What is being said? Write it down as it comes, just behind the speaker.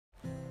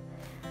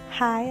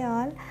Hi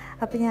ആൾ.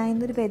 അപ്പോൾ ഞാൻ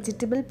ഇന്നൊരു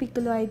വെജിറ്റബിൾ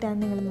പിക്കിളുമായിട്ടാണ്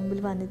നിങ്ങളുടെ മുമ്പിൽ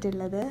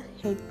വന്നിട്ടുള്ളത്.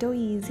 ഏറ്റവും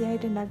ഈസി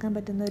ആയിട്ട് ഉണ്ടാക്കാൻ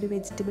പറ്റുന്ന ഒരു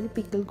വെജിറ്റബിൾ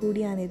പിക്കിൾ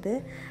കൂടിയാണിത്.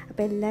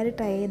 അപ്പോൾ എല്ലാവരും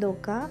ട്രൈ ചെയ്ത്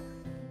നോക്കുക.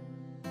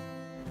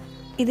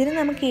 ഇതിന്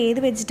നമുക്ക് ഏത്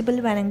വെജിറ്റബിൾ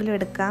വേണമെങ്കിലും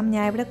എടുക്കാം.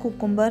 ഞാൻ ഇവിടെ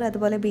കുക്കുംബർ,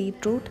 അതുപോലെ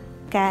ബീട്രൂട്ട്,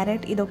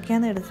 ക്യാരറ്റ്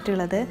ഇതൊക്കെയാണ്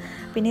എടുത്തിട്ടുള്ളത്.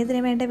 പിന്നെ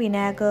ഇതിന് വേണ്ട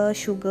vinegar,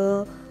 sugar,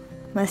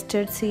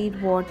 mustard seed,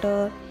 water,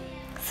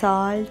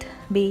 salt,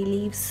 bay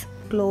leaves,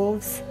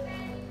 cloves,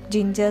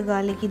 ginger,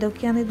 garlic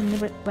ഇതൊക്കെയാണ് ഇതിന്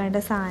വേണ്ട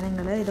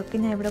സാധനങ്ങൾ. ഇതൊക്കെ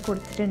ഞാൻ ഇവിടെ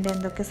കൊടുത്തിട്ടുണ്ട്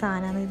എന്തൊക്കെ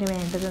സാധനമാണ് ഇതിന്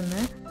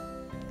വേണ്ടതെന്ന്.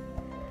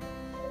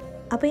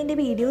 അപ്പോൾ എൻ്റെ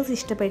വീഡിയോസ്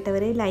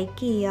ഇഷ്ടപ്പെട്ടവർ ലൈക്ക്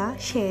ചെയ്യുക,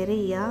 ഷെയർ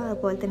ചെയ്യുക,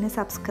 അതുപോലെ തന്നെ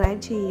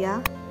സബ്സ്ക്രൈബ് ചെയ്യുക.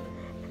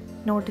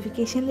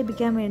 നോട്ടിഫിക്കേഷൻ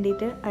ലഭിക്കാൻ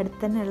വേണ്ടിയിട്ട്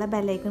അടുത്ത് തന്നെയുള്ള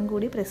ബെല്ലൈക്കൺ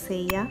കൂടി പ്രസ്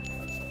ചെയ്യുക.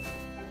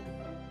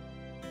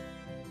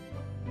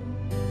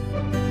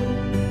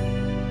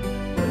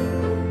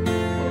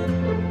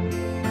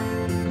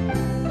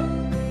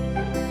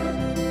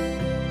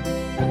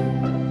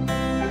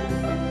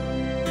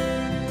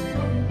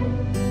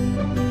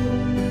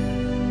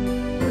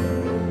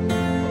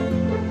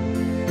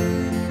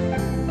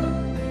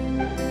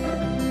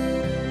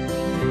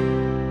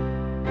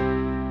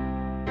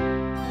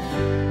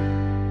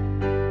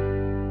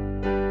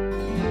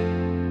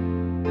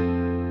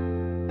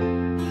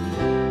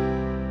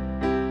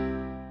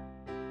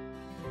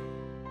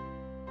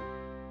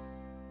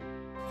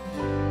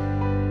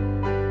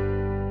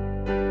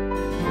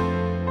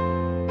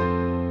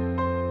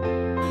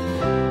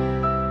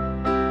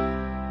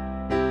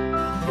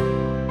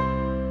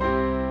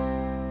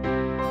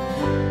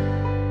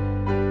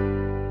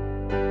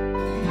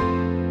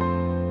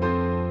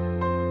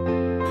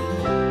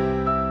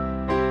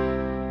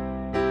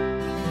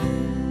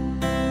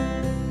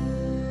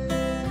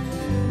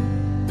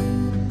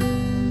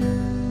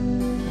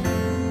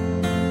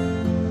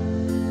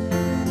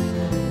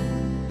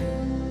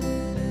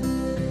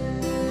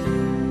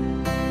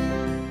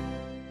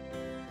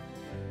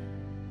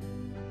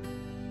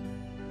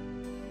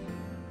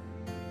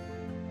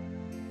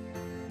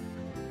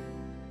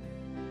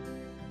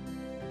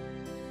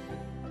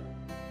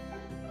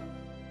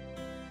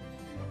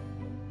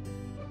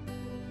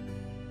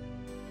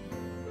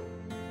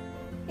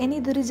 ഇനി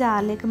ഇതൊരു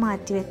ജാറിലേക്ക്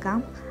മാറ്റി വെക്കാം.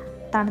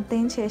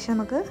 തണുത്തതിന് ശേഷം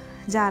നമുക്ക്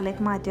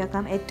ജാറിലേക്ക് മാറ്റി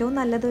വെക്കാം. ഏറ്റവും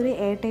നല്ലതൊരു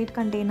എയർ ടൈറ്റ്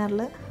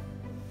കണ്ടെയ്നറിൽ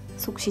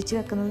സൂക്ഷിച്ച്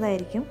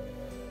വെക്കുന്നതായിരിക്കും.